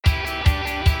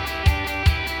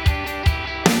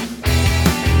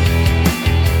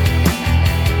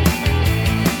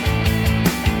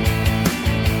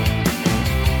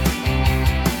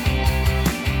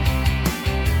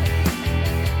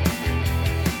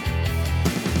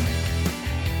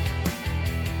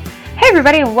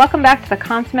everybody, and welcome back to the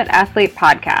Consummate Athlete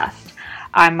Podcast.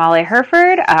 I'm Molly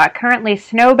Herford, currently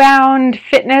snowbound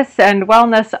fitness and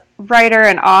wellness writer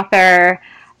and author,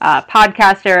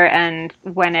 podcaster, and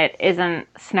when it isn't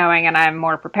snowing and I'm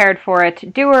more prepared for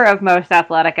it, doer of most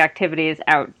athletic activities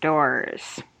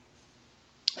outdoors.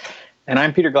 And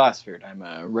I'm Peter Glassford. I'm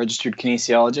a registered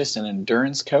kinesiologist and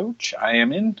endurance coach. I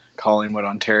am in Collingwood,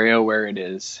 Ontario, where it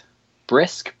is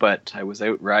brisk, but I was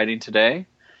out riding today.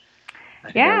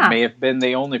 I think I may have been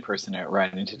the only person out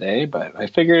riding today, but I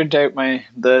figured out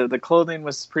the clothing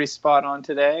was pretty spot on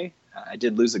today. I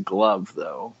did lose a glove,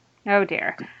 though. Oh,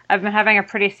 dear. I've been having a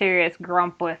pretty serious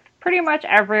grump with pretty much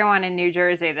everyone in New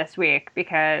Jersey this week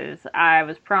because I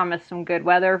was promised some good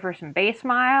weather for some base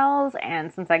miles,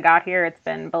 and since I got here, it's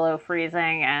been below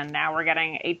freezing, and now we're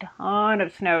getting a ton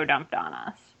of snow dumped on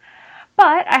us.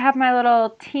 But I have my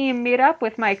little team meetup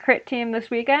with my crit team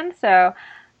this weekend, so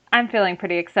I'm feeling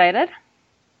pretty excited.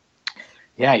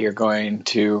 Yeah, you're going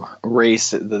to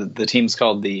race. The team's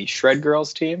called the Shred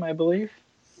Girls team, I believe.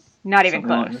 Not even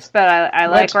close, but I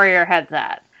like where your head's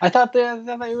at. I thought they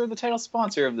were the title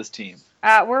sponsor of this team.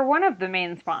 We're one of the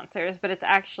main sponsors, but it's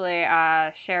actually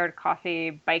Shared Coffee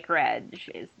Bike Reg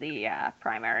is the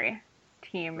primary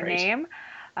team name.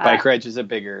 Bike Reg is a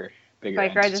bigger Bike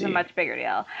entity. Reg is a much bigger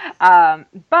deal. But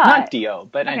not deal,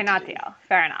 but okay, entity. not deal.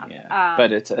 Fair enough. Yeah,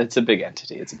 but it's a big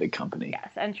entity. It's a big company. Yes,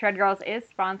 and Shred Girls is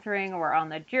sponsoring. We're on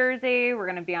the jersey. We're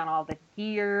going to be on all the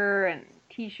gear and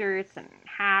T-shirts and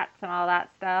hats and all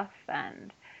that stuff.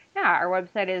 And yeah, our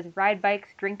website is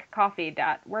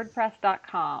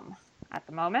ridebikesdrinkcoffee.wordpress.com. At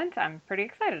the moment, I'm pretty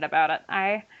excited about it.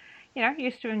 I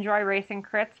used to enjoy racing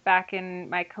crits back in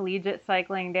my collegiate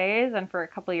cycling days, and for a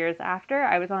couple of years after,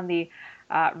 I was on the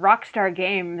Rockstar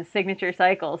Games Signature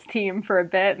Cycles team for a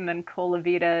bit, and then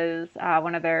Colavita's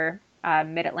one of their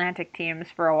Mid-Atlantic teams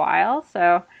for a while.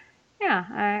 So, yeah,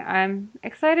 I'm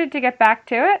excited to get back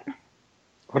to it.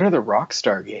 What are the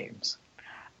Rockstar Games?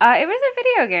 It was a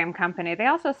video game company. They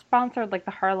also sponsored like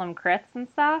the Harlem Crits and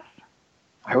stuff.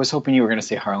 I was hoping you were going to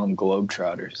say Harlem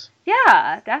Globetrotters.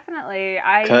 Yeah, definitely.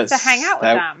 I used to hang out with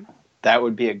them. That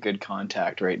would be a good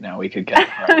contact right now. We could get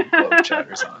the Harlem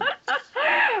Globetrotters on.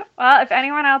 Well, if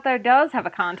anyone out there does have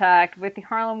a contact with the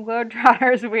Harlem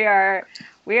Globetrotters, we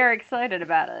are excited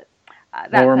about it.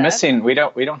 We're missing. We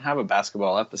don't have a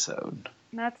basketball episode.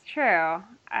 That's true.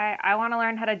 I want to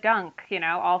learn how to dunk.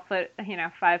 All foot.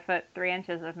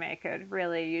 5'3" of me could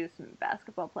really use some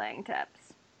basketball playing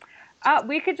tips.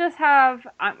 We could just have.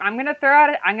 I'm gonna throw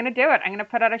out. I'm gonna do it. I'm gonna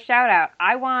put out a shout out.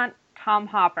 I want Tom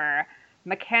Hopper,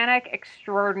 mechanic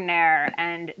extraordinaire,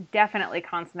 and definitely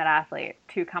consummate athlete,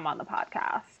 to come on the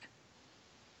podcast.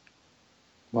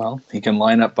 Well, he can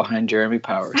line up behind Jeremy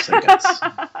Powers, I guess.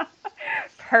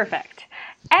 Perfect.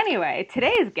 Anyway,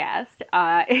 today's guest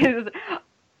is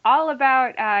all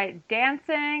about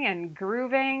dancing and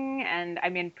grooving, and I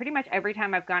mean, pretty much every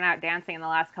time I've gone out dancing in the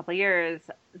last couple of years,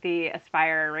 the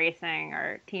Aspire Racing,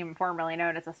 or team formerly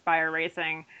known as Aspire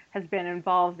Racing, has been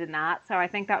involved in that, so I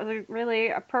think that was a really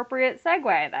appropriate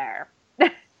segue there.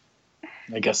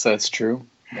 I guess that's true.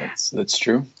 That's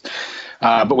true.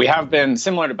 But we have been,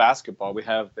 similar to basketball, we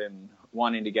have been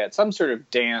wanting to get some sort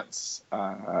of dance,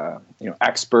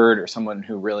 expert or someone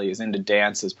who really is into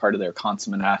dance as part of their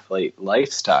consummate athlete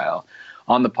lifestyle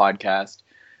on the podcast.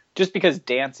 Just because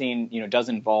dancing, does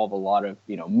involve a lot of,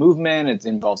 movement. It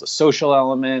involves a social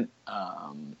element.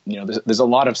 There's a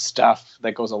lot of stuff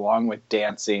that goes along with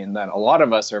dancing that a lot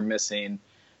of us are missing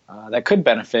that could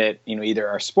benefit, either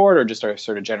our sport or just our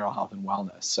sort of general health and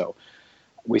wellness. So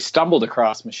we stumbled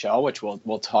across Michelle, which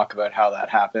we'll talk about how that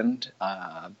happened.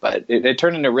 But it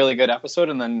turned into a really good episode,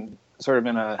 and then sort of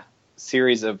in a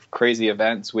series of crazy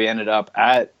events, we ended up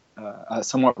at a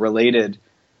somewhat related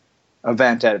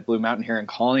event at Blue Mountain here in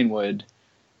Collingwood.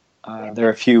 There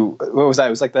are a few. What was that? It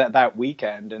was like that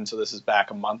weekend, and so this is back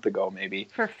a month ago, maybe.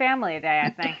 For Family Day, I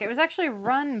think. It was actually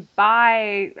run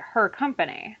by her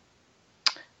company.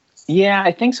 Yeah,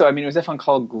 I think so. I mean, it was definitely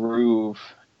called Groove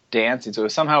Dancing, so it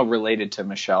was somehow related to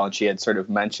Michelle, and she had sort of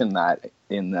mentioned that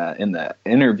in the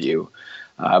interview.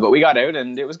 But we got out,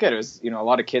 and it was good. It was, a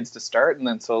lot of kids to start, and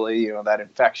then slowly, that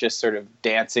infectious sort of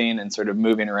dancing and sort of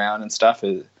moving around and stuff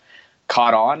is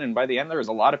caught on. And by the end, there was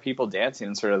a lot of people dancing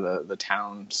in sort of the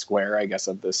town square, I guess,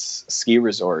 of this ski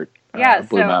resort.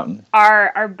 Blue Mountain.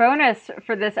 Our bonus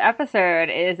for this episode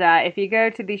is if you go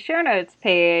to the show notes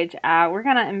page, we're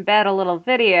going to embed a little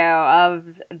video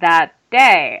of that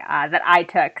day that I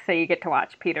took, so you get to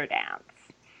watch Peter dance.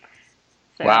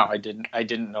 So, wow, I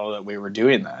didn't know that we were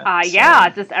doing that. Yeah,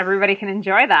 just everybody can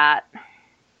enjoy that.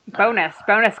 Bonus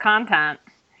content.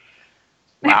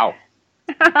 Wow.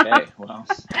 Okay, well,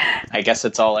 I guess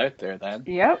it's all out there then.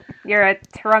 Yep. You're a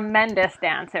tremendous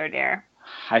dancer, dear.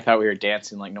 I thought we were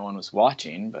dancing like no one was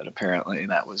watching, but apparently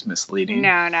that was misleading.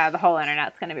 No, the whole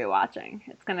internet's going to be watching.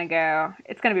 It's going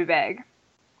to be big.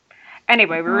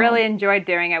 Anyway, we Oh, really enjoyed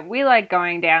doing it. We like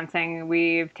going dancing.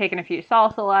 We've taken a few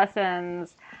salsa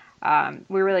lessons.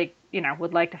 We really,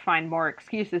 would like to find more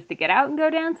excuses to get out and go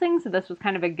dancing. So this was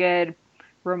kind of a good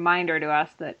reminder to us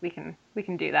that we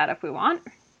can do that if we want.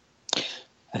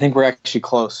 I think we're actually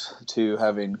close to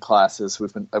having classes.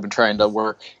 I've been trying to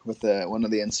work with one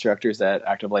of the instructors at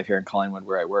Active Life here in Collingwood,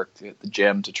 where I work at the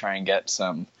gym, to try and get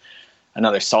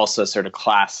another salsa sort of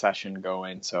class session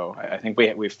going. So I think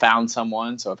we've found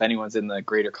someone. So if anyone's in the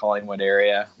greater Collingwood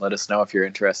area, let us know if you're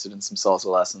interested in some salsa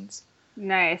lessons.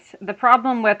 Nice. The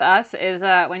problem with us is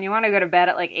when you want to go to bed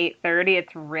at like 8:30,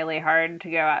 it's really hard to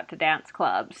go out to dance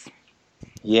clubs.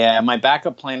 Yeah, my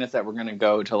backup plan is that we're going to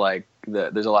go to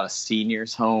there's a lot of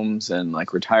seniors homes and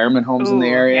like retirement homes in the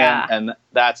Ooh, area. yeah. And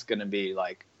that's going to be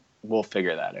we'll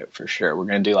figure that out for sure. We're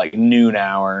going to do like noon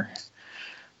hour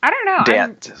I don't know.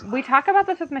 dance. We talk about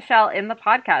this with Michelle in the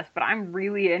podcast, but I'm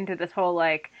really into this whole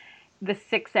like the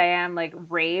 6 a.m. like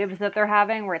raves that they're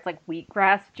having where it's like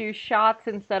wheatgrass juice shots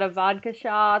instead of vodka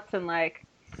shots and like,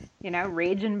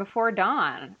 raging before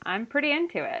dawn. I'm pretty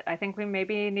into it. I think we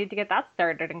maybe need to get that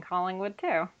started in Collingwood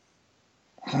too.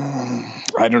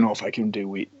 I don't know if I can do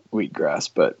wheatgrass,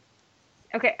 but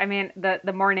Okay, I mean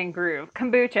the morning groove.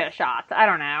 Kombucha shots. I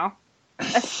don't know.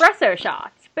 Espresso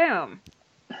shots. Boom.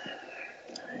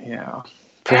 yeah,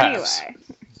 perhaps. Anyway.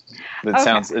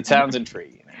 It sounds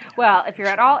intriguing. Well, if you're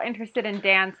at all interested in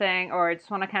dancing or just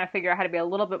want to kind of figure out how to be a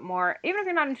little bit more, even if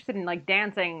you're not interested in like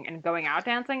dancing and going out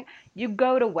dancing, you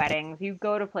go to weddings, you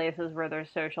go to places where there's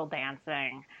social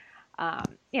dancing.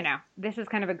 This is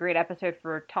kind of a great episode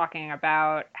for talking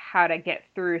about how to get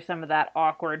through some of that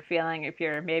awkward feeling if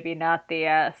you're maybe not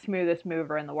the smoothest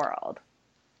mover in the world.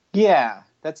 Yeah,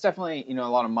 that's definitely, a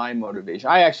lot of my motivation.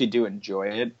 I actually do enjoy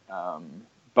it,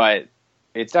 but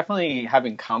it's definitely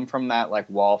having come from that like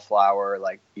wallflower,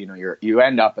 like, you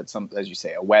end up at some, as you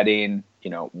say, a wedding,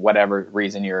 whatever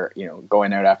reason you're,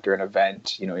 going out after an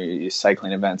event, your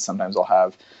cycling events, sometimes will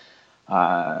have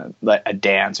like a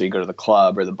dance, or you go to the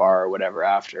club or the bar or whatever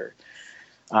after.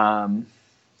 I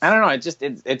don't know.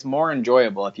 It's more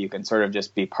enjoyable if you can sort of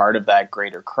just be part of that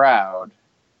greater crowd.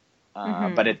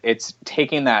 But it's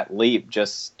taking that leap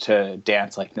just to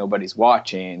dance like nobody's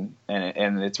watching,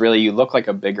 and it's really, you look like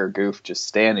a bigger goof just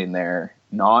standing there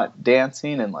not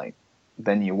dancing, and like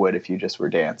than you would if you just were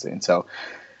dancing. So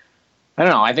I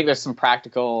don't know. I think there's some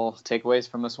practical takeaways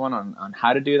from this one on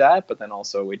how to do that, but then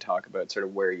also we talk about sort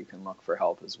of where you can look for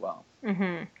help as well.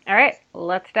 All right,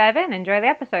 let's dive in. Enjoy the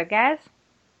episode, guys.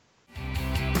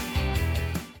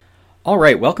 All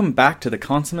right, welcome back to the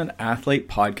Consummate Athlete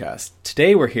Podcast.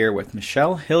 Today we're here with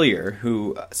Michelle Hillier,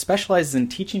 who specializes in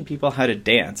teaching people how to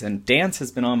dance. And dance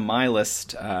has been on my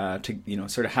list to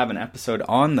sort of have an episode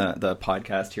on the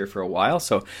podcast here for a while.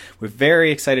 So we're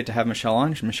very excited to have Michelle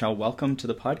on. Michelle, welcome to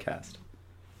the podcast.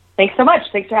 Thanks so much.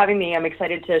 Thanks for having me. I'm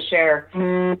excited to share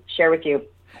with you.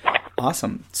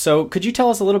 Awesome. So could you tell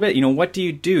us a little bit, what do?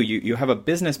 You have a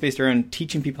business based around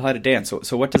teaching people how to dance.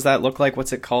 So what does that look like?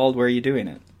 What's it called? Where are you doing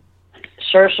it?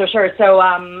 Sure. So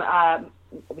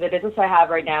the business I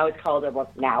have right now is called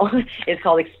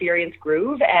Experience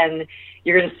Groove, and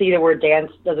you're going to see the word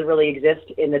dance doesn't really exist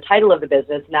in the title of the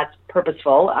business, and that's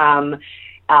purposeful.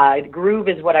 Groove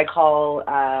is what I call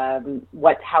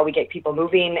how we get people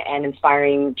moving and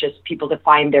inspiring just people to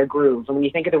find their groove. And when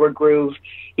you think of the word groove,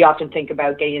 you often think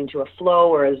about getting into a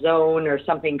flow or a zone or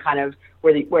something kind of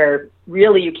where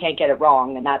really you can't get it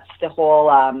wrong. And that's the whole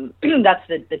that's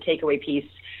the takeaway piece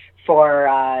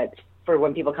for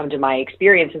when people come to my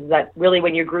experience, is that really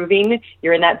when you're grooving,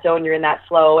 you're in that zone, you're in that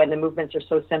flow, and the movements are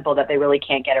so simple that they really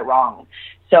can't get it wrong.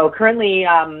 So currently,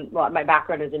 my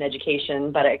background is in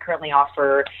education, but I currently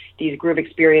offer these groove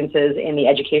experiences in the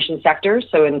education sector,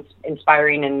 so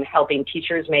inspiring and helping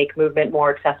teachers make movement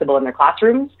more accessible in their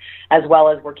classrooms, as well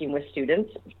as working with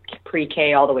students,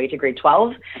 pre-K all the way to grade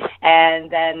 12, and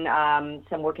then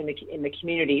some work in the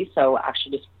community, so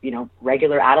actually just,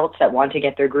 regular adults that want to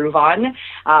get their groove on,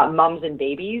 moms and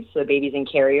babies, so babies and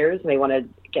carriers, and they want to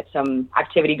get some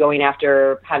activity going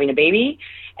after having a baby,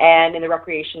 and in the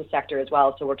recreation sector as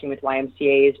well, so working with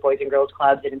YMCAs, Boys and Girls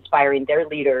Clubs, and inspiring their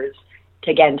leaders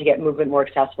to get movement more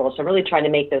accessible. So I'm really trying to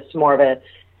make this more of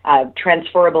a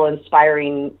transferable,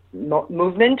 inspiring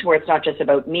movement where it's not just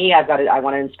about me. I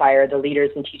want to inspire the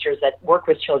leaders and teachers that work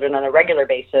with children on a regular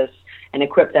basis and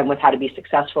equip them with how to be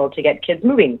successful to get kids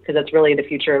moving, because that's really the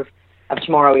future of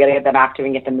tomorrow. We got to get them active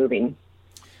and get them moving.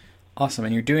 Awesome.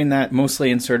 And you're doing that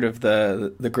mostly in sort of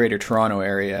the greater Toronto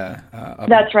area.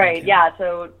 That's right. Yeah.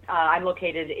 So I'm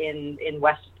located in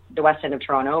the west end of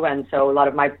Toronto, and so a lot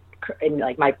of my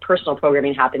personal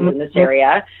programming happens in this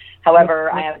area.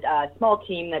 However, I have a small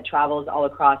team that travels all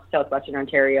across southwestern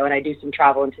Ontario, and I do some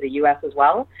travel into the U.S. as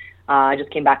well. I just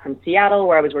came back from Seattle,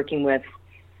 where I was working with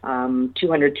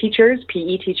 200 teachers,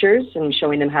 PE teachers, and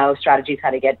showing them strategies how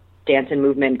to get dance and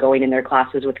movement going in their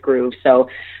classes with Groove. So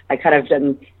I kind of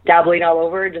am dabbling all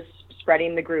over, just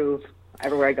spreading the Groove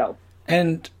everywhere I go.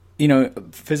 And,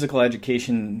 physical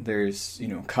education, there's,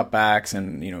 cutbacks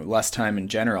and, less time in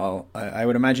general. I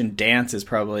would imagine dance is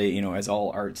probably, as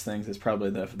all arts things, is probably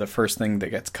the first thing that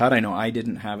gets cut. I know I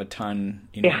didn't have a ton,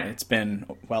 It's been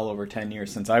well over 10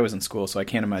 years since I was in school, so I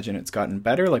can't imagine it's gotten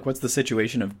better. Like, what's the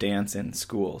situation of dance in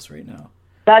schools right now?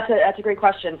 That's a great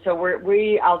question. So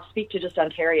I'll speak to just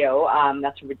Ontario.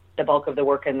 That's the bulk of the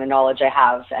work and the knowledge I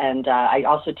have. And I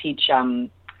also teach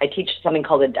something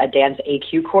called a dance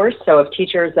AQ course. So if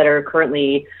teachers that are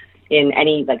currently in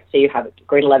any, like say you have a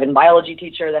grade 11 biology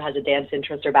teacher that has a dance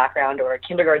interest or background, or a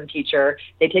kindergarten teacher,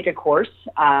 they take a course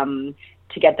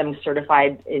to get them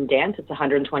certified in dance. It's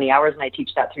 120 hours, and I teach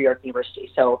that through York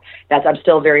University. So I'm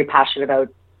still very passionate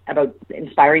about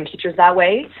inspiring teachers that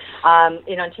way.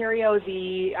 In Ontario,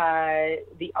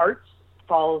 the arts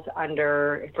falls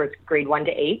under, for grade 1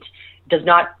 to 8,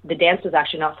 the dance does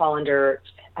actually not fall under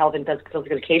health and physical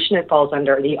education. It falls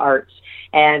under the arts.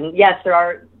 And yes, there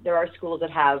are schools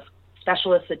that have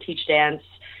specialists that teach dance.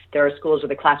 There are schools where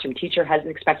the classroom teacher has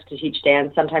expected to teach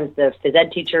dance. Sometimes the phys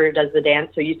ed teacher does the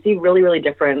dance. So you see really, really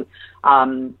different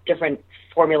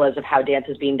formulas of how dance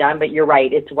is being done. But you're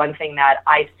right. It's one thing that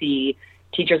I see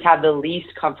teachers have the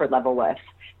least comfort level with,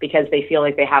 because they feel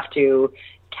like they have to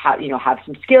have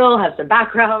some skill, have some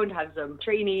background, have some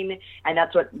training. And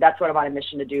that's what I'm on a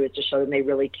mission to do, is to show them they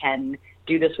really can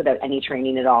do this without any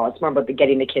training at all. It's more about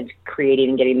getting the kids creating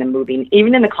and getting them moving,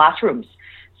 even in the classrooms.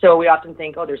 So we often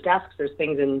think, there's desks, there's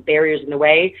things and barriers in the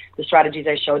way. The strategies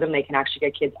I show them, they can actually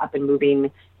get kids up and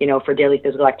moving, for daily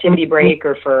physical activity break,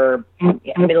 or for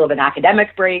middle of an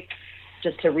academic break,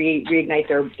 just to reignite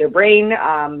their brain.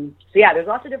 So yeah, there's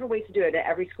lots of different ways to do it.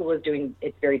 Every school is doing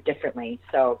it very differently.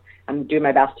 So I'm doing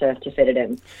my best to fit it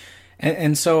in.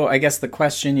 And so I guess the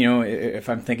question, if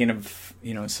I'm thinking of,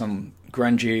 some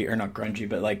grungy, or not grungy,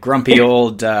 but like grumpy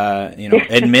old,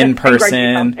 admin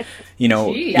person,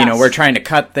 we're trying to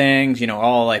cut things,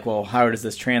 all like, well, how does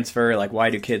this transfer? Like, why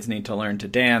do kids need to learn to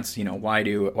dance? Why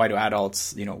do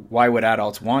adults, why would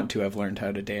adults want to have learned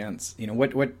how to dance?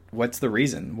 What's the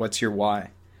reason? What's your why?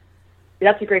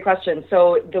 That's a great question.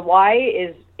 So the why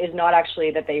is not actually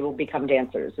that they will become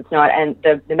dancers. It's not, and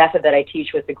the method that I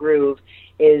teach with the Groove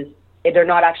is they're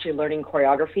not actually learning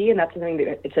choreography, and that's something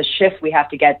that it's a shift we have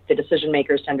to get the decision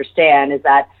makers to understand, is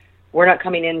that we're not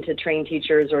coming in to train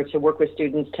teachers or to work with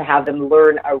students to have them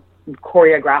learn a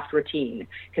choreographed routine,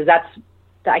 because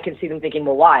I can see them thinking,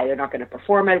 well, why? They're not going to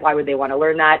perform it. Why would they want to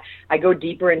learn that? I go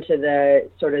deeper into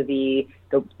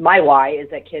my why is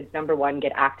that kids, number one,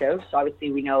 get active. So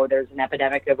obviously we know there's an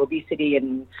epidemic of obesity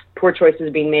and poor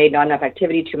choices being made, not enough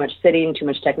activity, too much sitting, too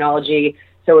much technology.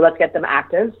 So let's get them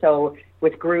active. So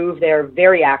with Groove, they're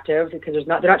very active because they're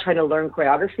not trying to learn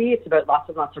choreography. It's about lots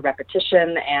of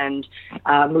repetition and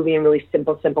moving in really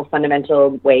simple,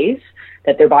 fundamental ways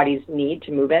that their bodies need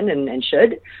to move in and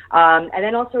should. And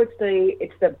then also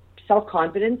it's the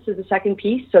self-confidence is the second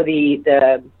piece. So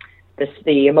the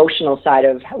emotional side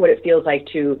of what it feels like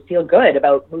to feel good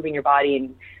about moving your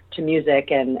body to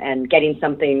music and getting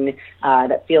something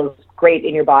that feels great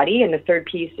in your body. And the third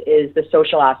piece is the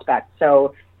social aspect.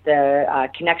 So the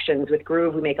connections with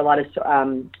Groove, we make a lot of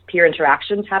peer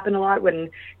interactions happen a lot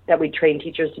that we train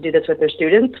teachers to do this with their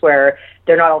students, where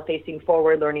they're not all facing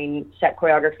forward learning set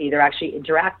choreography. They're actually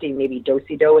interacting, maybe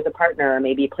do-si-do with a partner,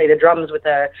 maybe play the drums with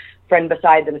a friend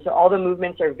beside them. So all the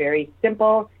movements are very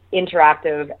simple,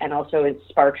 interactive, and also it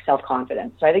sparks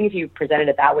self-confidence. So I think if you presented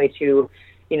it that way to,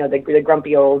 the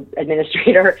grumpy old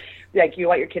administrator, like you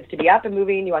want your kids to be up and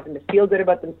moving, you want them to feel good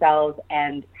about themselves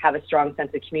and have a strong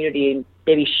sense of community, and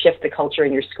maybe shift the culture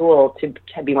in your school to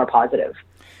be more positive.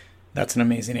 That's an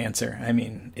amazing answer. I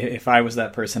mean, if I was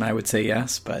that person, I would say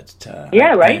yes, but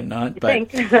right? I am not.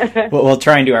 But we'll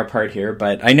try and do our part here.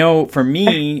 But I know for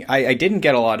me, I didn't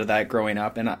get a lot of that growing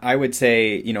up, and I would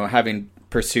say, having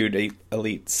pursued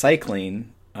elite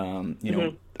cycling,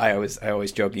 I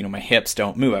always joke, my hips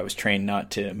don't move. I was trained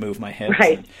not to move my hips.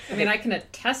 Right. I mean, I can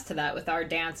attest to that with our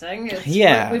dancing.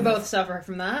 Yeah. We both suffer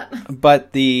from that.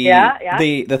 But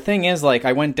the thing is, like,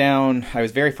 I went down, I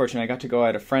was very fortunate. I got to go, I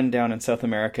had a friend down in South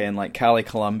America in, like, Cali,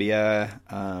 Colombia.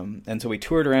 And so we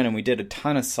toured around and we did a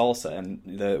ton of salsa. And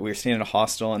we were staying in a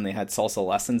hostel and they had salsa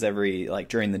lessons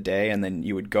during the day. And then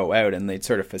you would go out and they'd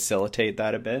sort of facilitate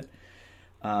that a bit.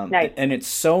 Nice. And it's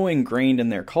so ingrained in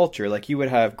their culture. Like, you would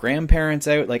have grandparents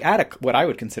out, like, at what I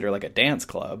would consider like a dance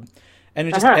club, and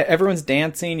it just everyone's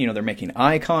dancing. They're making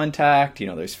eye contact.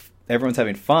 Everyone's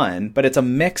having fun, but it's a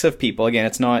mix of people. Again,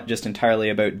 it's not just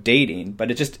entirely about dating, but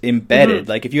it's just embedded.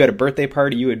 Like, if you had a birthday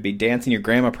party, you would be dancing. Your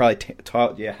grandma probably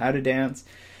taught you how to dance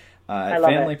at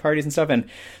family parties and stuff. And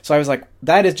so I was like,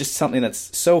 that is just something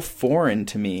that's so foreign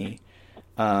to me.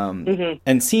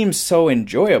 And seems so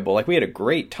enjoyable. Like, we had a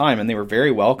great time and they were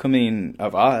very welcoming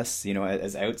of us,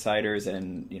 as outsiders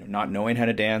and, not knowing how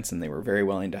to dance, and they were very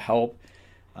willing to help.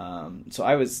 So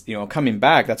I was, coming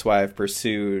back, that's why I've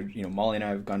pursued, Molly and I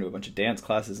have gone to a bunch of dance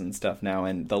classes and stuff now.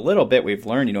 And the little bit we've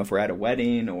learned, if we're at a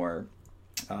wedding or,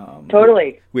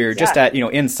 totally. We were just at,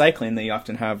 in cycling, they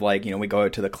often have like, we go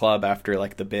out to the club after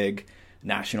like the big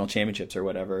national championships or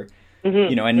whatever.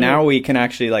 And now we can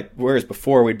actually, like, whereas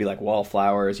before we'd be like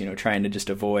wallflowers, trying to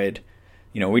just avoid,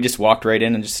 we just walked right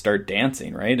in and just started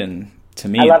dancing, right? And to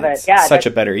me, it's such a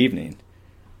better evening.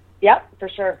 Yep, for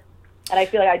sure. And I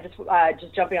feel like I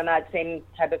just jumping on that same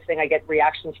type of thing, I get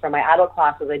reactions from my adult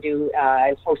classes.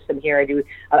 I host them here.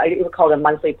 I call it a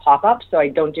monthly pop-up. So I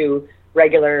don't do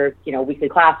regular, weekly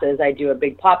classes. I do a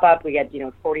big pop-up. We get,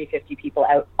 40, 50 people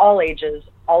out, all ages,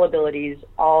 all abilities,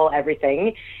 all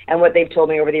everything. And what they've told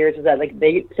me over the years is that, like,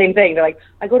 same thing. They're like,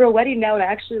 I go to a wedding now and I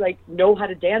actually, like, know how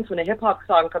to dance when a hip hop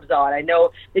song comes on. I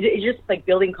know it's just like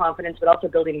building confidence, but also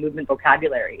building movement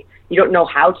vocabulary. You don't know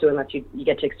how to unless you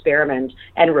get to experiment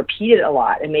and repeat it a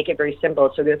lot and make it very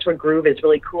simple. So that's where groove is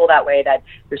really cool that way, that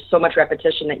there's so much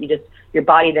repetition that your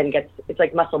body then it's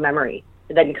like muscle memory.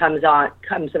 It then comes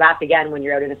back again when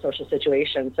you're out in a social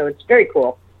situation. So it's very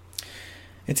cool.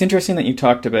 It's interesting that you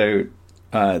talked about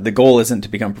the goal isn't to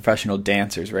become professional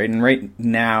dancers, right? And right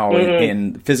now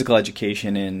in physical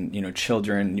education and,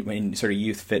 children, in sort of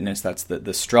youth fitness, that's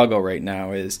the struggle right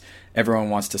now is everyone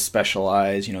wants to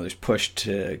specialize. There's push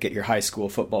to get your high school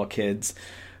football kids,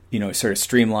 sort of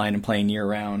streamlined and playing year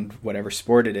round, whatever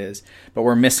sport it is. But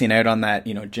we're missing out on that,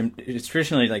 it's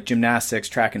traditionally like gymnastics,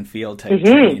 track and field type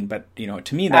training. But,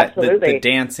 to me, that the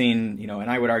dancing, and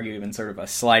I would argue even sort of a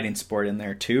sliding sport in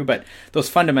there too. But those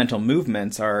fundamental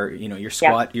movements are, you're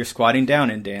squatting down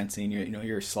and dancing,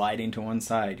 you're sliding to one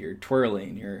side, you're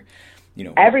twirling, you're,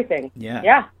 everything.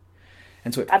 Yeah.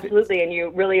 And so absolutely, and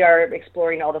you really are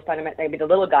exploring all the fundamental. Maybe the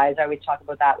little guys, I always talk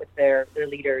about that with their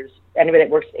leaders. Anybody that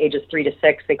works ages 3 to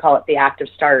 6, they call it the active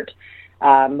start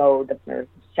mode or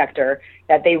sector.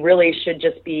 That they really should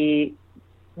just be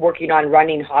working on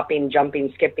running, hopping,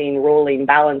 jumping, skipping, rolling,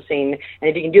 balancing. And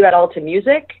if you can do that all to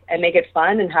music and make it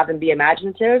fun and have them be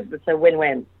imaginative, it's a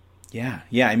win-win. Yeah.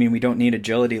 I mean, we don't need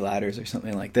agility ladders or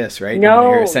something like this, right?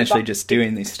 No, you're essentially just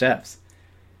doing these steps.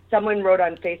 Someone wrote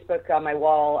on Facebook on my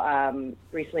wall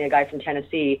recently, a guy from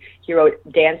Tennessee, he wrote,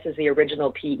 dance is the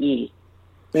original PE.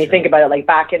 When you think about it, like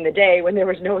back in the day when there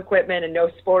was no equipment and no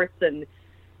sports and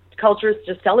cultures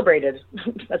just celebrated.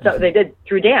 That's what they did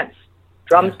through dance,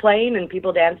 drums playing and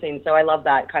people dancing. So I love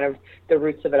that, kind of the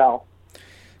roots of it all.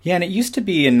 Yeah, and it used to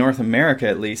be in North America,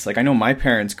 at least. Like, I know my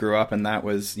parents grew up, and that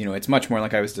was, it's much more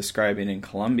like I was describing in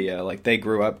Colombia. Like, they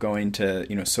grew up going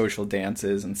to, social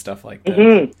dances and stuff like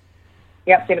that.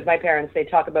 Yep, same as my parents. They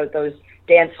talk about those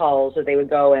dance halls that they would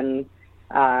go and,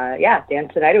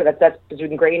 dance the night away. That's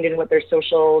ingrained in what their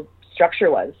social structure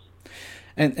was.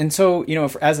 And so,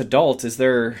 as adults, is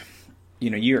there,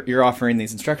 you're offering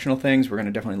these instructional things. We're going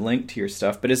to definitely link to your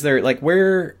stuff. But is there, like,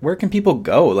 where can people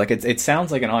go? Like, it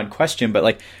sounds like an odd question, but,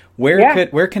 like,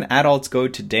 where can adults go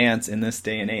to dance in this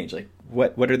day and age? Like,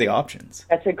 what are the options?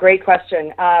 That's a great question,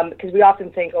 because we often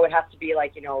think, it has to be,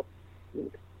 like,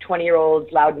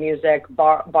 20-year-olds, loud music,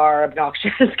 bar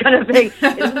obnoxious kind of thing.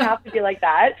 It doesn't have to be like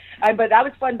that. But that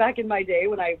was fun back in my day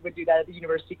when I would do that at the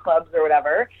university clubs or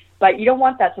whatever. But you don't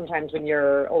want that sometimes when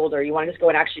you're older. You want to just go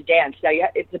and actually dance. Now,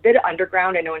 it's a bit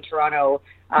underground. I know in Toronto,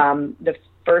 the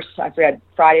first, I forget,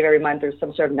 Friday of every month, there's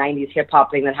some sort of 90s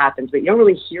hip-hop thing that happens, but you don't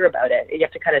really hear about it. You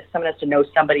have to someone has to know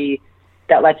somebody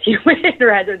that lets you in,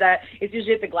 or either that. It's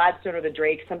usually at the Gladstone or the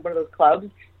Drake, one of those clubs.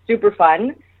 Super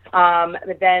fun.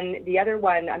 But then the other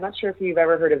one, I'm not sure if you've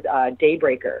ever heard of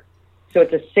Daybreaker. So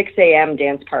it's a 6 a.m.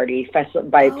 dance party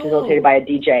facilitated by a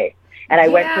DJ. And I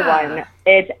went to one.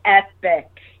 It's epic.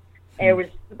 It was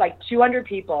like 200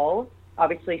 people.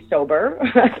 obviously sober,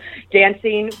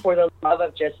 dancing for the love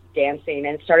of just dancing,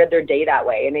 and started their day that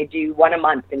way. And they do one a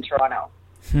month in Toronto.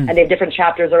 And they have different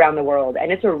chapters around the world.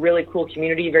 And it's a really cool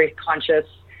community, very conscious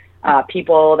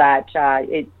people that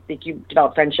you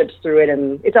develop friendships through it,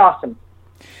 and it's awesome.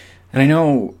 And I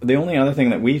know the only other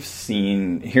thing that we've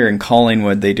seen here in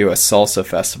Collingwood, they do a salsa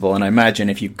festival, and I imagine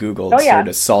if you Googled sort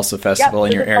of salsa festival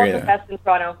in your area. Salsa fest in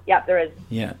Toronto. Yeah, there is.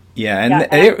 Yeah.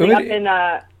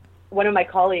 One of my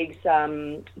colleagues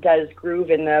does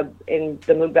groove in the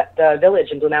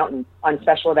village in Blue Mountain on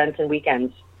special events and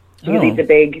weekends. So he leads a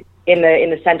big in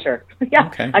the center. Yeah,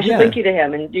 okay. I should link you to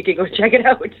him, and you can go check it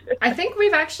out. I think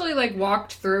we've actually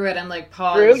walked through it and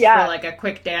paused for a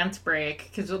quick dance break,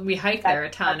 because we hike there a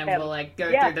ton, and we'll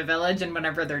go through the village, and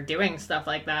whenever they're doing stuff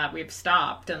like that, we've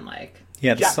stopped and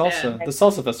the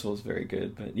salsa festival is very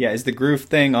good. But is the groove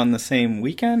thing on the same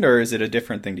weekend, or is it a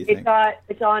different thing, do you think?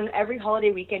 It's on every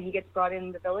holiday weekend. He gets brought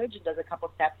in the village and does a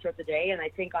couple steps throughout the day, and I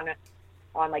think on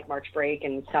March break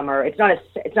and summer, it's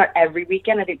not every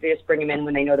weekend. I think they just bring him in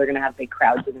when they know they're going to have big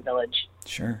crowds in the village.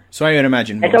 Sure. So I would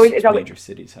imagine most major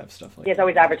cities have stuff like that. It's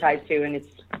always advertised too, and it's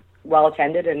well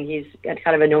attended, and he's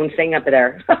kind of a known thing up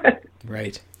there.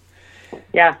 Right.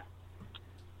 Yeah.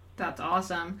 That's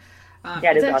awesome.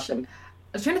 It is awesome.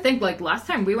 I was trying to think, last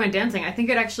time we went dancing, I think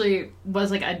it actually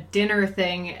was a dinner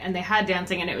thing, and they had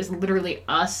dancing, and it was literally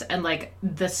us and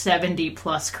the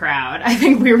 70-plus crowd. I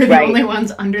think we were the only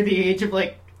ones under the age of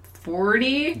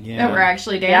 40 that were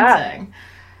actually dancing. Yeah.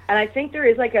 And I think there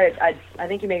is I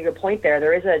think you made a good point there.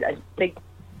 There is a big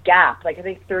gap. I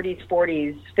think 30s,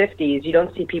 40s, 50s, you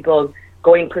don't see people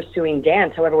pursuing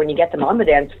dance. However, when you get them on the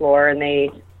dance floor and they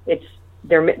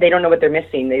don't know what they're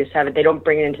missing. They just haven't. They don't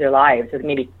bring it into their lives.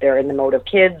 Maybe they're in the mode of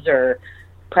kids, or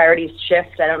priorities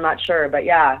shift. I'm not sure, but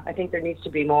I think there needs to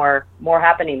be more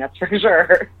happening. That's for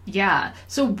sure. Yeah.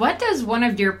 So, what does one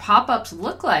of your pop-ups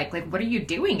look like? What are you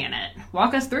doing in it?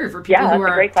 Walk us through for people who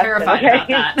are terrified about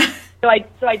that.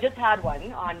 So I just had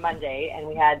one on Monday, and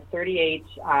we had 38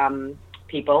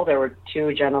 people. There were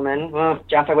 2 gentlemen. Oh,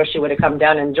 Jeff, I wish you would have come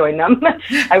down and joined them.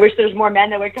 I wish there's more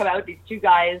men that would come out. These 2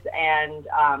 guys and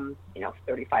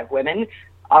 35 women,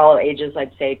 all ages.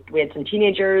 I'd say we had some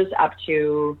teenagers up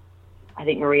to, I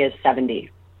think Maria's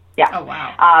 70. Yeah. Oh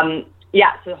wow.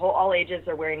 So all ages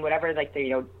are wearing whatever they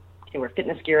can wear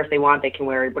fitness gear if they want. They can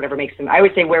wear whatever makes them. I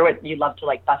would say wear what you'd love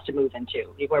to bust a move into.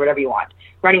 You can wear whatever you want,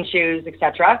 running shoes,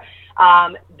 etc.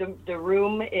 The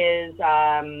room is,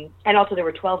 and also there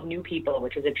were 12 new people,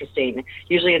 which was interesting.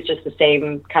 Usually it's just the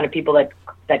same kind of people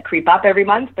that creep up every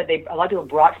month, but a lot of people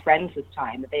brought friends this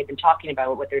time that they've been talking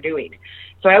about what they're doing.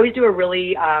 So I always do a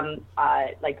really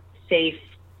safe,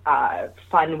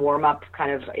 fun warm up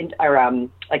kind of,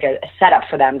 a setup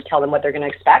for them to tell them what they're going to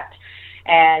expect.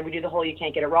 And we do the whole you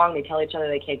can't get it wrong. They tell each other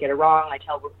they can't get it wrong. I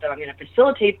tell them I'm going to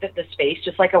facilitate the space,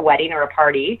 just like a wedding or a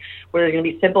party, where there's going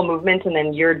to be simple movements, and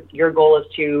then your goal is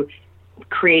to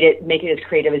make it as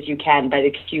creative as you can by the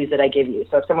cues that I give you.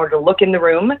 So if someone were to look in the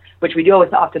room, which we do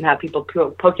always often have people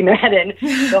poking their head in,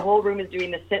 the whole room is doing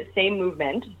the same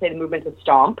movement, say the movement is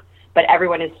stomp, but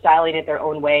everyone is styling it their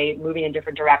own way, moving in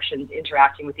different directions,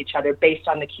 interacting with each other based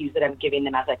on the cues that I'm giving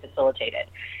them as I facilitate it.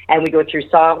 And we go through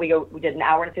song. We did an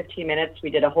hour and 15 minutes. We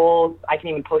did a whole. I can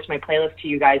even post my playlist to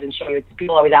you guys and show you.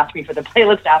 People always ask me for the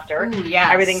playlist after. Ooh, yes.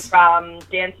 Everything from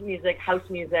dance music, house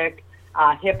music,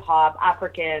 hip hop,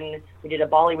 African. We did a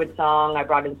Bollywood song. I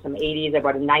brought in some 80s. I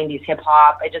brought in 90s hip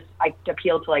hop. I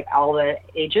appealed to all the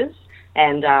ages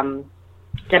and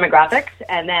demographics,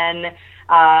 and then.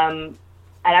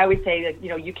 And I always say that,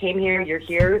 you came here, you're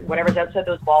here, whatever's outside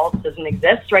those walls doesn't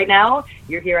exist right now.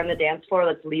 You're here on the dance floor.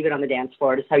 Let's leave it on the dance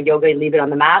floor. Just how yoga, leave it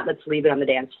on the mat. Let's leave it on the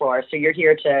dance floor. So you're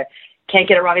here to, can't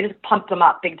get it wrong. I just pump them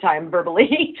up big time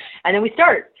verbally. And then we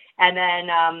start. And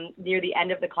then near the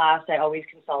end of the class, I always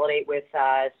consolidate with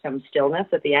some stillness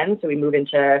at the end. So we move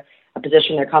into a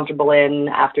position they're comfortable in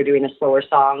after doing a slower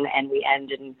song, and we end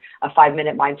in a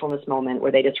 5-minute mindfulness moment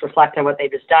where they just reflect on what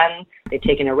they've just done. They've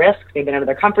taken a risk. They've been out of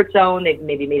their comfort zone. They've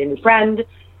maybe made a new friend.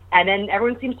 And then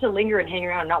everyone seems to linger and hang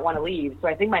around and not want to leave. So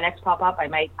I think my next pop-up, I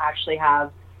might actually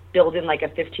build in a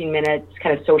 15-minute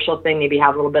kind of social thing, maybe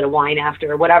have a little bit of wine after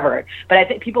or whatever. But I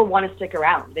think people want to stick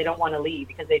around. They don't want to leave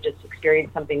because they just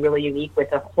experienced something really unique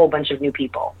with a whole bunch of new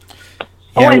people.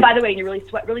 Yeah. Oh, and by the way, you're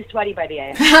really sweaty by the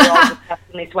end. You're all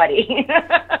disgustingly sweaty.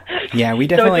 Yeah, we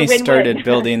So definitely it's a win-win. started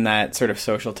building that sort of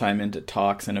social time into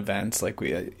talks and events. Like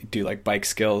we do like bike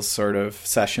skills sort of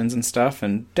sessions and stuff,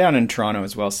 and down in Toronto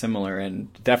as well, similar.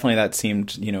 And definitely that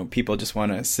seemed, people just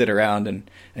want to sit around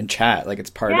and chat. Like it's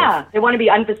part of. Yeah, they want to be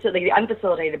unfacilitated. The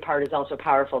unfacilitated part is also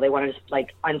powerful. They want to just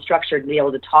like unstructured, be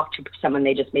able to talk to someone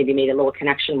they just maybe made a little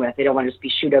connection with. They don't want to just be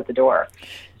shoot out the door.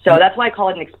 So that's why I call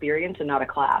it an experience and not a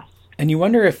class. And you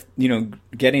wonder if,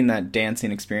 getting that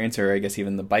dancing experience, or I guess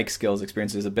even the bike skills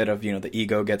experience, is a bit of, the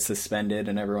ego gets suspended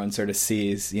and everyone sort of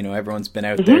sees, everyone's been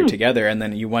out there together. And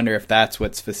then you wonder if that's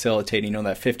what's facilitating,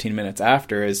 that 15 minutes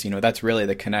after is, that's really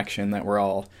the connection that we're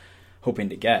all hoping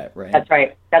to get, right? That's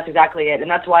right. That's exactly it. And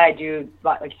that's why I do,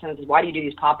 like, why do you do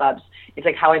these pop-ups? It's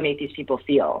like how I make these people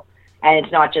feel. And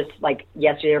it's not just like,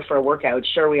 yes, you're here for a workout.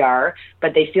 Sure we are.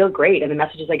 But they feel great. And the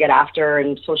messages I get after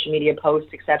and social media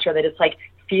posts, etc., that it's like,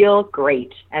 feel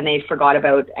great, and they forgot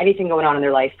about anything going on in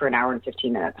their life for an hour and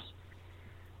 15 minutes.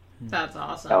 That's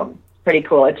awesome. So pretty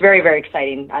cool. It's very, very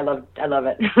exciting. I love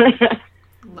it.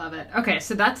 Love it. Okay,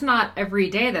 so that's not every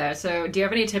day though. So do you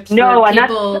have any tips No, for and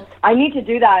people? I need to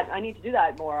do that. I need to do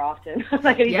that more often.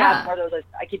 Like I need to have more of those.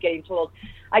 I keep getting told.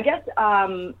 I guess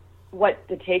what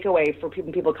the takeaway for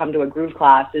people come to a groove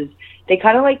class is they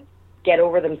kind of like get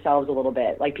over themselves a little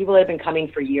bit. Like people that have been coming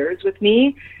for years with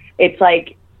me, it's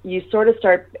like you sort of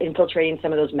start infiltrating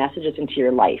some of those messages into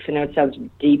your life. I know it sounds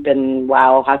deep and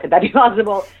wow, how could that be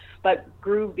possible? But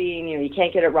groove being, you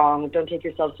can't get it wrong. Don't take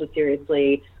yourself so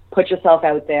seriously. Put yourself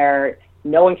out there.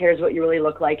 No one cares what you really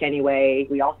look like anyway.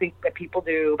 We all think that people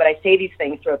do, but I say these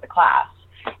things throughout the class.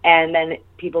 And then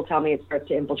people tell me it starts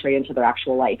to infiltrate into their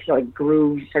actual life. So like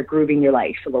start grooving your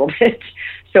life a little bit.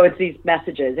 So it's these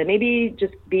messages. And maybe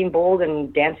just being bold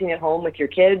and dancing at home with your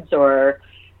kids, or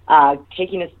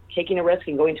taking a risk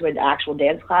and going to an actual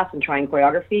dance class and trying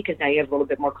choreography, because now you have a little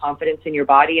bit more confidence in your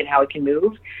body and how it can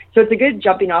move. So it's a good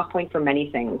jumping off point for many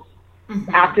things,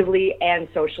 actively and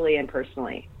socially and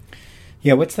personally.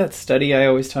 Yeah, what's that study I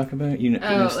always talk about?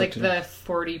 Like the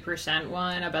 40%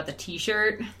 one about the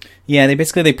T-shirt. Yeah,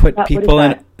 they put people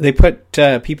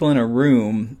in a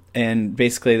room, and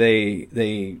basically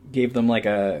they gave them like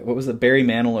what was the Barry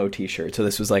Manilow T-shirt. So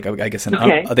this was like, I guess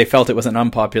they felt it wasn't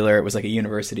unpopular. It was like a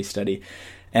university study,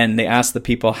 and they asked the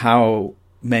people how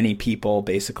many people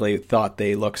basically thought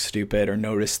they looked stupid or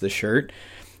noticed the shirt,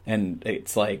 and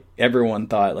it's like everyone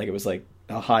thought like it was like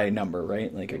a high number,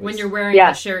 right? Like when you're wearing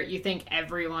the shirt, you think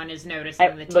everyone is noticing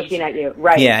the T-shirt. Looking at you,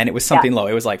 right? Yeah, and it was something low.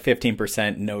 It was like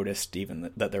 15% noticed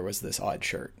even that there was this odd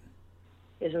shirt.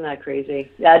 Isn't that crazy?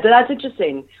 Yeah, that's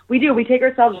interesting. We take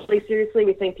ourselves really seriously.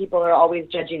 We think people are always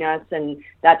judging us, and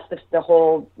that's the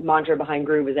whole mantra behind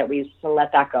Groove, is that we just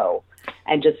let that go,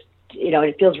 and just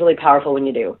it feels really powerful when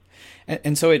you do.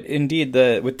 And so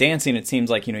with dancing, it seems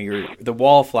like, you're the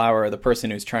wallflower, the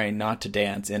person who's trying not to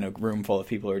dance in a room full of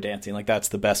people who are dancing. Like that's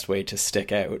the best way to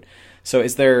stick out. So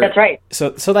that's right.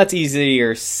 So that's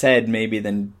easier said maybe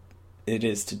than it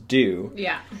is to do.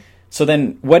 Yeah. So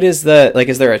then what is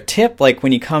is there a tip? Like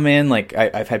when you come in, like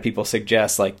I've had people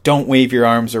suggest like, don't wave your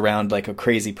arms around like a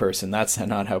crazy person. That's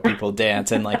not how people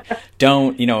dance. And like,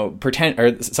 don't, pretend,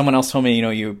 or someone else told me,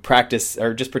 you practice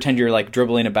or just pretend you're like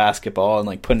dribbling a basketball and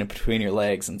like putting it between your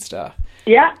legs and stuff.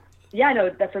 Yeah. Yeah, I know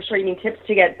that for sure. You mean tips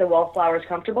to get the wallflowers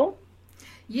comfortable?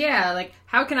 Yeah. Like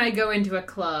how can I go into a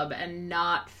club and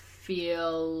not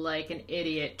feel like an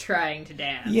idiot trying to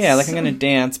dance? Yeah, like I'm going to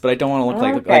dance, but I don't want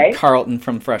to look like Carlton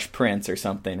from Fresh Prince or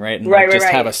something, right? And just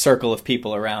have a circle of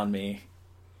people around me.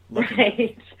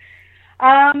 Right.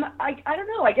 I don't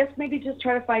know. I guess maybe just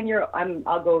try to find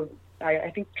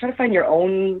I think try to find your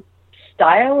own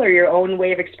style or your own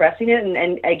way of expressing it.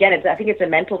 And again, I think it's a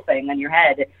mental thing on your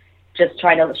head. Just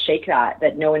trying to shake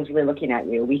that no one's really looking at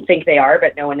you. We think they are,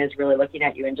 but no one is really looking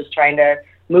at you, and just trying to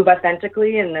move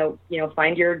authentically and,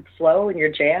 find your flow and your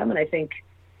jam. And I think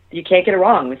you can't get it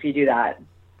wrong if you do that.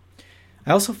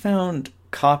 I also found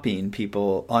copying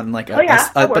people on like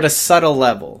a subtle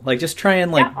level, like just try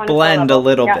and like blend a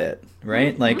little bit,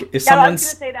 right? Mm-hmm. Like if I was someone's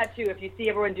going to say that too. If you see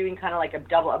everyone doing kind of like a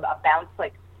bounce,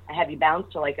 like a heavy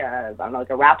bounce to like like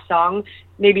a rap song,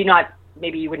 maybe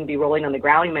you wouldn't be rolling on the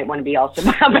ground. You might want to be also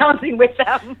bouncing with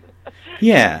them.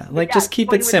 Yeah, like just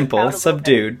keep it simple,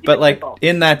 subdued, but like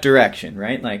in that direction,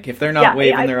 right? Like if they're not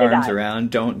waving their arms around,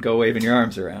 don't go waving your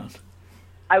arms around.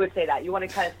 I would say that. You want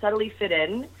to kind of subtly fit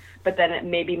in, but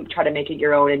then maybe try to make it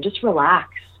your own and just relax.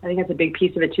 I think that's a big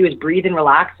piece of it too, is breathe and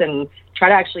relax and try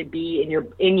to actually be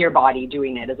in your body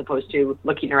doing it as opposed to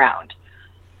looking around.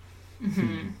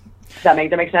 Mm-hmm. Does that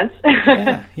make sense?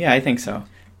 Yeah, I think so.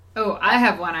 Oh, I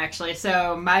have one actually.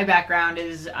 So my background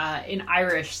is in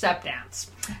Irish step dance.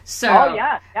 So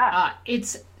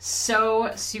it's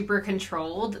so super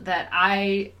controlled that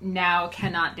I now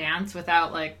cannot dance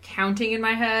without like counting in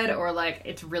my head, or like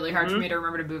it's really hard for me to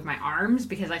remember to move my arms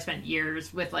because I spent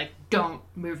years with like, don't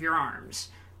move your arms.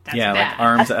 That's bad. Like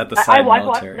arms at the side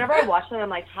military. Whenever I watch them, I'm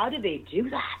like, how did they do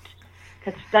that?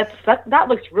 Because that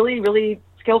looks really, really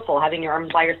skillful, having your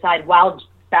arms by your side while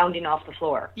bounding off the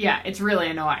floor. Yeah, it's really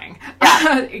annoying.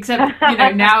 Yeah. Except,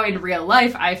 now in real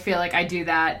life, I feel like I do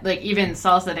that. Like, even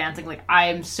salsa dancing, like, I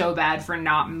am so bad for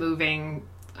not moving,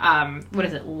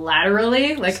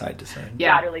 laterally? Like, side to side.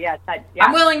 Yeah. Laterally, side, yeah.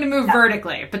 I'm willing to move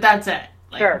vertically, but that's it.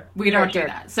 Like, sure. We don't do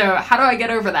that. So how do I get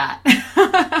over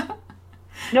that?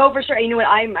 No, for sure. You know what?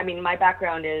 My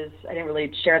background is, I didn't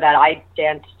really share that. I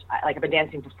danced, I've been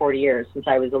dancing for 40 years since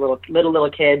I was a little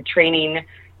kid, training.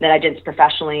 Then I did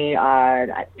professionally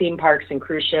at theme parks and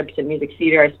cruise ships and music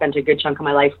theater. I spent a good chunk of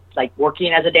my life like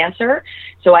working as a dancer.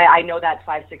 So I know that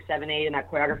 5, 6, 7, 8 and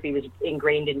that choreography was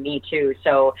ingrained in me too.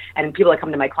 So, and people that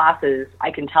come to my classes,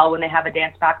 I can tell when they have a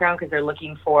dance background because they're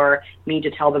looking for me to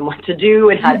tell them what to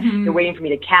do and how they're waiting for me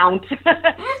to count.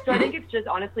 So I think it's just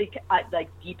honestly like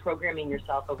deprogramming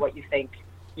yourself of what you think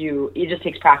it just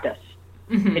takes practice.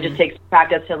 It just takes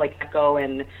practice to like let go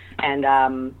and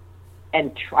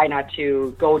try not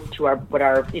to go to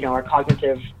our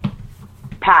cognitive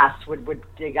past would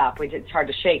dig up. It's hard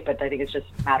to shake, but I think it's just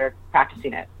a matter of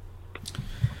practicing it.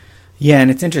 Yeah,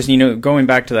 and it's interesting, going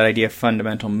back to that idea of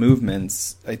fundamental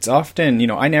movements, it's often,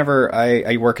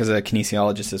 I work as a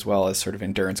kinesiologist as well as sort of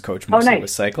endurance coach, mostly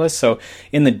with cyclists. So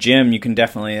in the gym, you can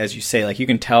definitely, as you say, like you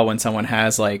can tell when someone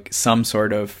has like some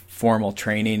sort of formal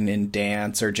training in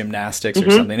dance or gymnastics or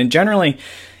something. And generally,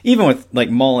 even with like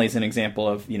Molly's an example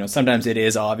of, sometimes it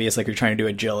is obvious, like you're trying to do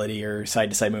agility or side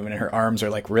to side movement and her arms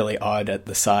are like really odd at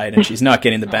the side and she's not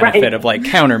getting the benefit of like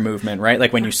counter movement, right?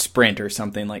 Like when you sprint or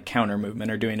something, like counter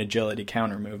movement or doing agility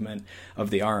counter movement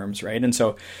of the arms, right? And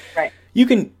so you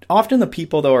can, often the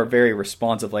people though are very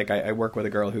responsive. Like I work with a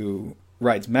girl who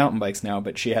rides mountain bikes now,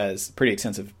 but she has pretty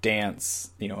extensive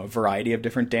dance, a variety of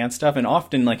different dance stuff. And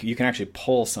often like you can actually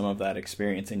pull some of that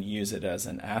experience and use it as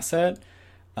an asset.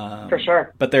 For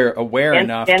sure. But they're aware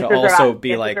enough to also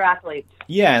be like, athletes.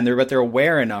 Yeah. And they're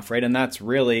aware enough. Right. And that's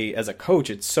really, as a coach,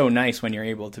 it's so nice when you're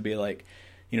able to be like,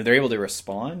 they're able to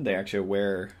respond. They're actually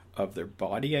aware of their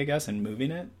body, I guess, and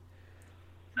moving it.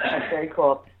 That's very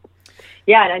cool.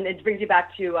 Yeah, and it brings you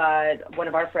back to one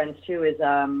of our friends too. Is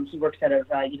he works at a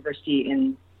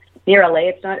university near LA.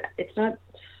 It's not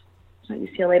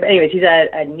UCLA, but anyways, he's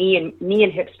a knee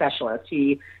and hip specialist.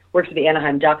 He works with the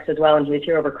Anaheim Ducks as well, and he was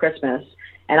here over Christmas.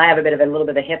 And I have a little bit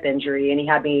of a hip injury, and he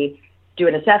had me do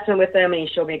an assessment with him, and he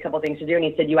showed me a couple of things to do, and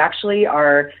he said, "You actually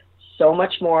are so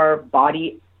much more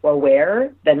body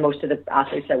aware than most of the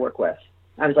athletes I work with."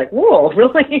 I was like, whoa,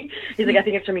 really? He's like, I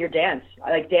think it's from your dance.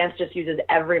 Dance just uses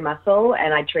every muscle,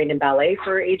 and I trained in ballet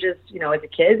for ages, as a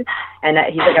kid. And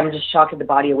he's like, I'm just shocked at the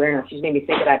body awareness. You just made me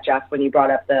think of that, Jeff, when you brought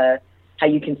up how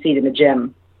you can see it in the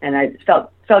gym. And I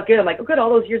felt good. I'm like, oh, good, all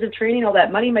those years of training, all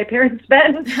that money my parents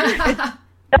spent, it's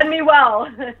done me well.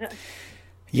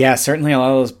 Yeah, certainly a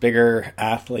lot of those bigger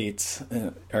athletes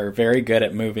are very good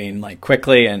at moving like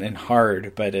quickly and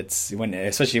hard, but it's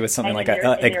especially with something like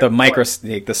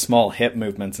the small hip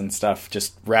movements and stuff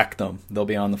just wreck them. They'll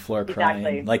be on the floor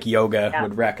crying. Like yoga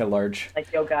would wreck a large.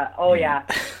 Like yoga. Oh yeah.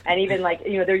 And even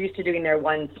they're used to doing their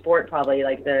one sport probably,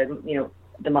 like the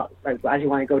as you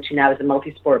want to go to now is the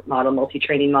multi-sport model,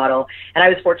 multi-training model. And I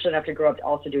was fortunate enough to grow up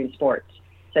also doing sports.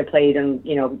 So I played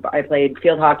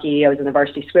field hockey. I was in the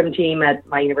varsity swim team at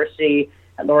my university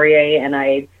at Laurier, and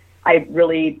I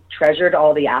really treasured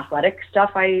all the athletic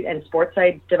stuff and sports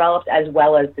I developed as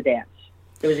well as the dance.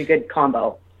 It was a good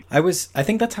combo. I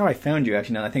think that's how I found you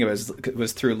actually. Now I think it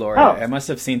was through Laurier. I must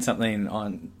have seen something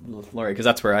on Laurier because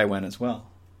that's where I went as well.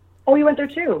 Oh, you went there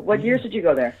too. What years did you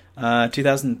go there?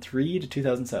 2003 to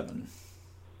 2007.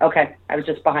 Okay, I was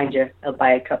just behind you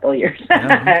by a couple of years,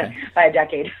 okay. By a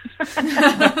decade.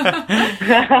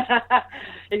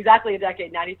 Exactly a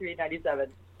decade, 93, 97.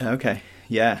 Okay,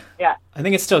 yeah. I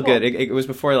think it's still good. It was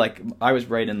before, I was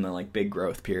right in the big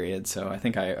growth period, so I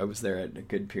think I was there at a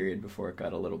good period before it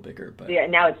got a little bigger. But yeah,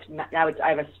 now it's. I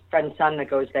have a friend's son that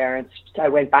goes there, and I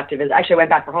went back to visit. Actually, I went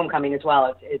back for homecoming as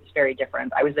well. It's very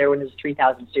different. I was there when there was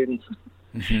 3,000 students.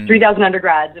 3,000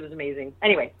 undergrads. It was amazing.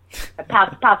 Anyway, a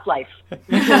past life.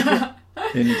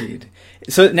 Indeed.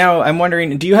 So now I'm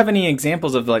wondering, do you have any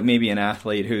examples of maybe an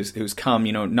athlete who's come,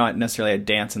 not necessarily a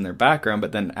dance in their background,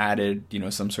 but then added,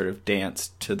 some sort of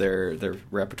dance to their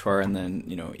repertoire and then,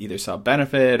 either saw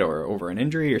benefit or over an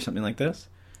injury or something like this?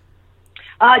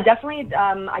 Definitely.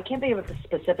 I can't think of a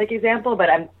specific example, but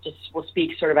we'll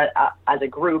speak sort of as a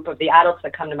group of the adults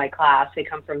that come to my class. They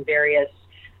come from various,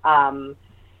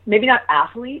 maybe not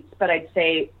athletes, but I'd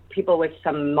say people with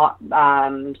some,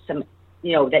 that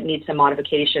need some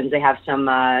modifications. They have some,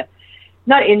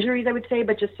 not injuries, I would say,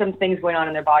 but just some things going on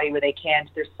in their body where they can't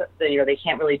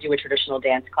really do a traditional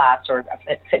dance class or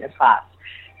a fitness class.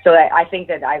 So I think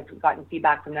that I've gotten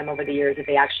feedback from them over the years that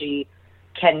they actually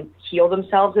can heal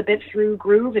themselves a bit through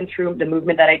groove and through the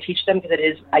movement that I teach them, because it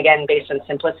is, again, based on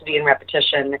simplicity and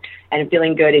repetition and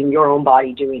feeling good in your own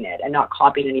body doing it and not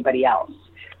copying anybody else.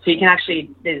 So you can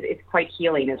actually, it's quite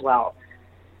healing as well.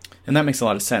 And that makes a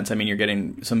lot of sense. I mean, you're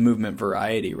getting some movement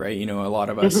variety, right? You know, a lot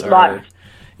of us are,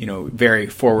 you know, very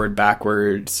forward,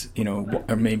 backwards, you know,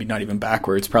 or maybe not even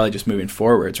backwards, probably just moving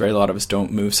forwards, right? A lot of us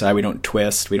don't move side, we don't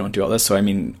twist, we don't do all this. So, I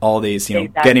mean, all these, you know,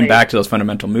 getting back to those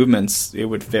fundamental movements, it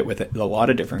would fit with a lot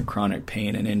of different chronic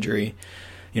pain and injury,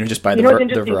 you know, just by the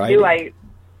variety. Too,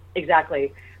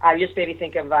 exactly. I just maybe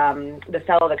think of the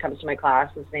fellow that comes to my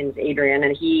class. His name is Adrian,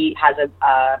 and he has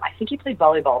I think he played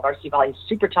volleyball, varsity volleyball. He's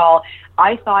super tall.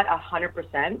 I thought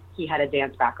 100% he had a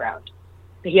dance background.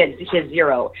 He has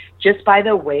zero. Just by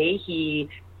the way he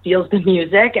feels the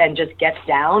music and just gets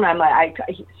down, I'm like,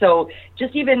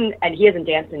 and he hasn't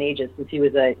danced in ages since he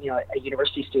was a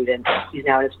university student. He's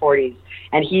now in his 40s,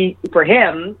 and for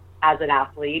him as an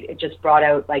athlete, it just brought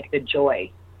out like the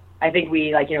joy. I think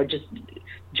we just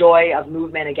joy of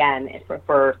movement again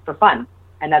for fun,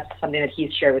 and that's something that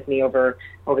he's shared with me over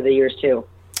the years too.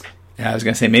 Yeah, I was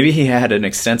going to say, maybe he had an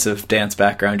extensive dance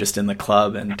background just in the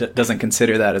club and doesn't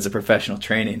consider that as a professional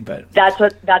training. But that's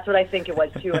what I think it was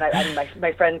too. And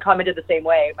my friend commented the same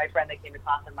way. My friend that came to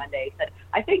class on Monday said,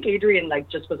 "I think Adrian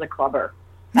just was a clubber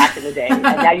back in the day, and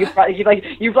now you've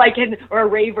or a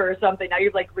raver or something. Now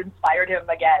you've inspired him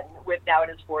again with now in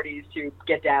his 40s to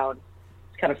get down.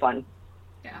 It's kind of fun."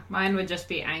 Yeah, mine would just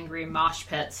be angry mosh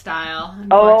pit style.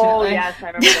 Oh yes,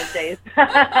 I remember those days.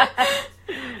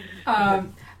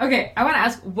 Okay, I want to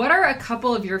ask, what are a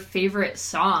couple of your favorite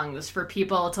songs for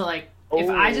people to if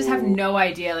I just have no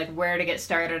idea where to get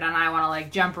started and I want to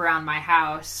jump around my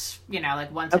house,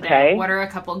 once a day, what are a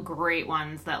couple great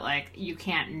ones that you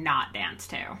can't not dance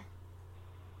to?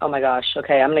 Oh my gosh.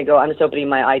 Okay, I'm just opening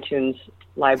my iTunes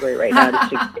library right now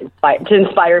to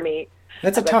inspire me.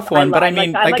 That's a tough one, but I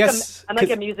mean, I guess... I'm like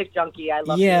a music junkie. I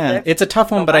love music. Yeah, it's a tough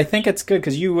one, but I think it's good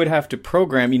because you would have to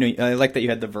program. I like that you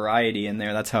had the variety in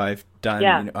there. That's how I've done.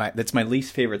 Yeah. That's my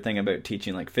least favorite thing about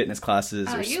teaching fitness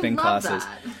classes or spin classes.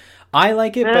 That. I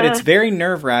like it, but it's very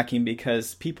nerve-wracking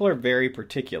because people are very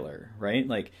particular, right?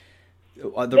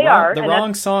 The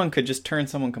wrong song could just turn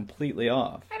someone completely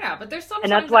off. I know, but there's some.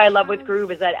 And that's why I love with Groove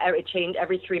is that it changes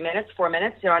every 3 minutes, 4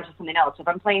 minutes. You're onto something else. If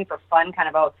I'm playing for fun, kind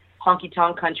of a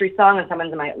honky-tonk country song, and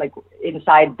someone's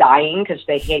inside dying because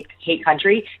they hate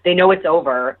country, they know it's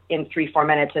over in 3-4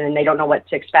 minutes, and then they don't know what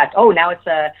to expect. Oh, now it's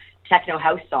a techno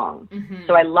house song. Mm-hmm.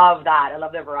 So I love that. I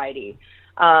love the variety.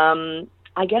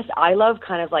 I guess I love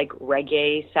kind of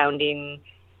reggae sounding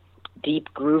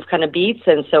deep groove kind of beats,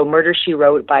 and so Murder, She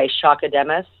Wrote by Shaka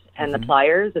Demus and the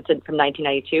Pliers, it's from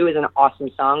 1992, is an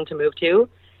awesome song to move to.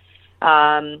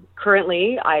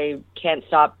 Currently, I can't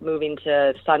stop moving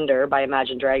to Thunder by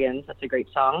Imagine Dragons. That's a great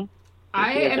song.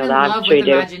 I am in love with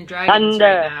Imagine Dragons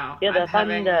right now. Yeah, the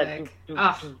Thunder.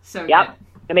 So yep,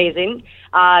 good. Amazing.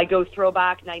 Go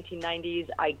throwback 1990s.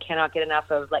 I cannot get enough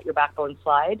of Let Your Backbone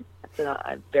Slide. That's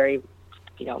a very,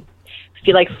 if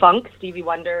you like funk, Stevie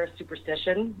Wonder,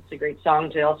 Superstition. It's a great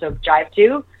song to also jive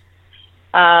to.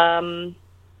 I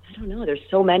don't know. There's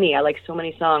so many. I like so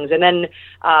many songs. And then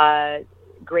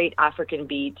great African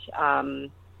beat.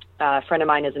 A friend of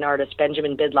mine is an artist,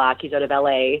 Benjamin Bidlack. He's out of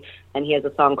LA, and he has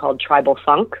a song called Tribal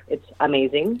Funk. It's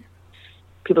amazing.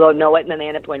 People don't know it, and then they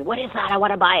end up going, "What is that? I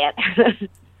want to buy it."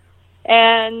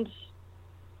 And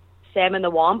Sam and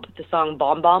the Womp, the song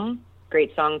Bomb Bomb.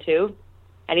 Great song, too.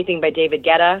 Anything by David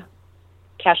Guetta,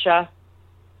 Kesha.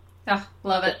 Oh,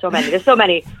 love it. There's so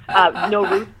many. No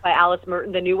Roots by Alice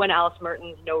Merton. The new one, Alice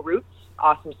Merton's No Roots.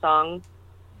 Awesome song.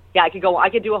 Yeah, I could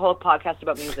do a whole podcast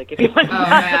about music if you want. Oh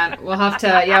man, we'll have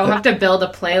to build a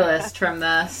playlist from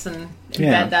this and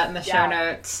embed that in the show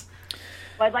notes.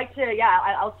 Well, I'd like to. Yeah,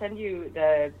 I'll send you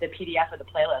the PDF of the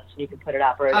playlist and you can put it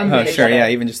up. Oh, sure. Yeah,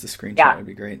 even just the screenshot would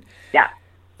be great. Yeah.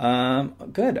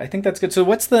 Good. I think that's good. So,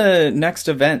 what's the next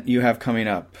event you have coming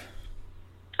up?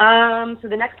 So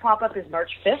the next pop-up is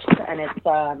March 5th, and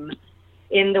it's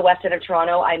in the west end of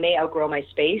Toronto. I may outgrow my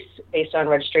space based on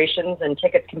registrations, and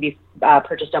tickets can be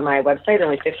purchased on my website. They're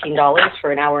only $15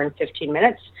 for an hour and 15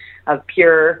 minutes of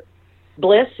pure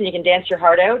bliss, and you can dance your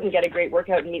heart out and get a great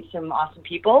workout and meet some awesome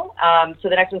people. So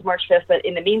the next one's March 5th, but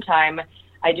in the meantime,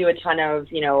 I do a ton of,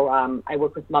 I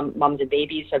work with moms and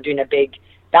babies, so I'm doing a big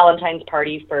Valentine's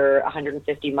party for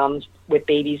 150 moms with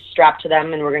babies strapped to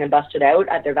them, and we're going to bust it out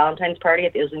at their Valentine's party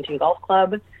at the Islington Golf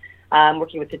Club.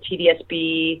 Working with the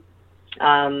TDSB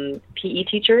PE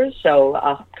teachers, so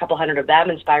a couple hundred of them,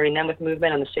 inspiring them with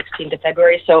movement on the 16th of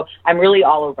February. So I'm really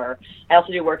all over. I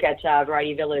also do work at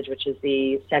Variety Village, which is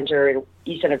the center in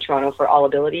east end of Toronto for all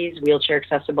abilities, wheelchair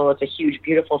accessible. It's a huge,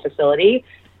 beautiful facility.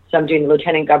 So I'm doing the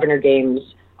Lieutenant Governor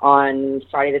Games on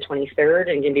Friday the 23rd,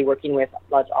 and going to be working with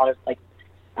lots of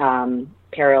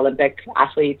Paralympic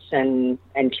athletes and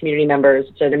community members.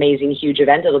 It's an amazing, huge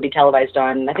event. It'll be televised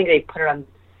on, I think they put it on,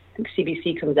 I think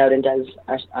CBC comes out and does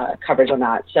coverage on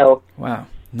that. So wow,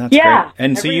 that's great.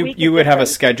 And so you would have a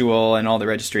schedule, and all the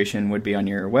registration would be on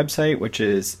your website, which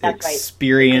is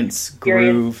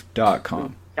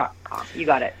experiencegroove.com. You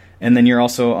got it. And then you're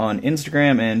also on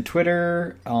Instagram and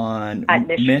Twitter on at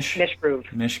Mish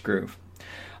Groove. Mish Groove.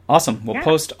 Awesome. We'll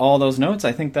post all those notes.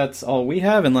 I think that's all we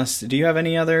have. Do you have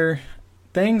any other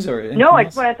things or? No, I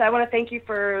want to thank you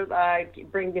for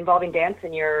involving dance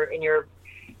in your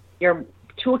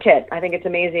toolkit. I think it's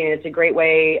amazing. It's a great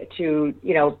way to,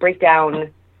 break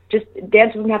down. Just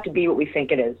dance doesn't have to be what we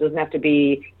think it is. It doesn't have to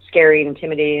be scary and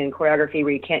intimidating and choreography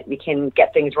where you can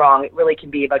get things wrong. It really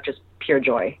can be about just pure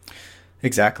joy.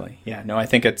 Exactly. Yeah. No, I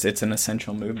think it's an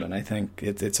essential movement. I think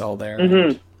it's all there.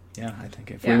 Mm-hmm. Yeah, I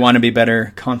think if we want to be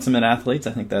better consummate athletes,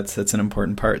 I think that's an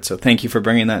important part. So thank you for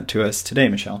bringing that to us today,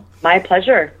 Michelle. My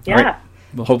pleasure. Yeah. Right.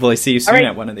 We'll hopefully see you soon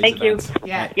at one of these events. Thank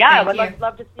you. Yeah, I would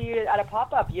love to see you at a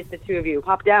pop-up, the two of you.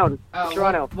 Pop down to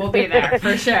Toronto. We'll be there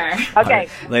for sure. Okay.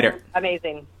 Right. Later.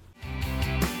 Amazing.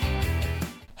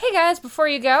 Hey guys, before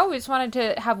you go, we just wanted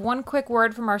to have one quick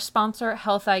word from our sponsor,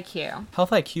 Health IQ.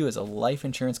 Health IQ is a life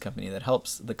insurance company that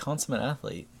helps the consummate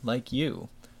athlete like you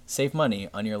save money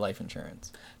on your life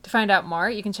insurance. To find out more,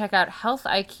 you can check out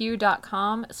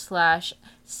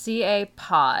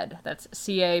healthiq.com/CAPOD. That's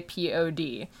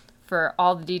CAPOD for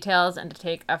all the details and to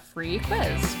take a free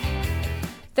quiz.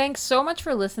 Thanks so much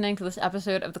for listening to this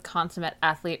episode of the Consummate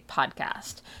Athlete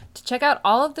Podcast. To check out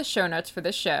all of the show notes for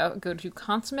this show, go to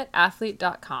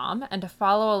consummateathlete.com, and to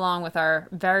follow along with our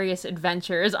various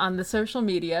adventures on the social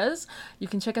medias, you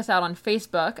can check us out on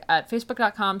Facebook at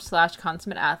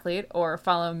facebook.com/consummateathlete, or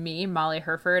follow me, Molly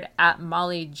Herford, at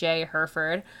Molly J.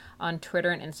 Herford on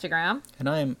Twitter and Instagram. And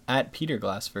I am at Peter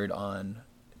Glassford on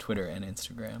Twitter and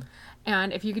Instagram.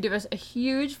 And if you could do us a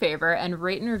huge favor and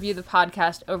rate and review the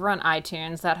podcast over on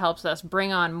iTunes, that helps us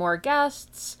bring on more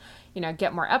guests,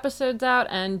 get more episodes out,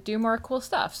 and do more cool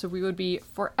stuff. So we would be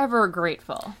forever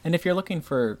grateful. And if you're looking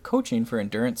for coaching for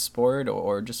endurance sport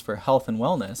or just for health and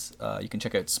wellness, you can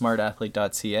check out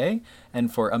smartathlete.ca.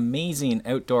 And for amazing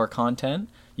outdoor content,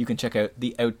 you can check out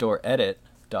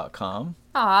theoutdooredit.com.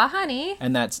 Aw, honey.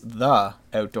 And that's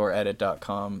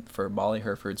theoutdooredit.com for Molly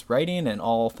Herford's writing and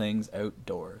all things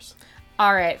outdoors.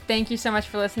 All right. Thank you so much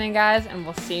for listening, guys, and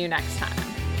we'll see you next time.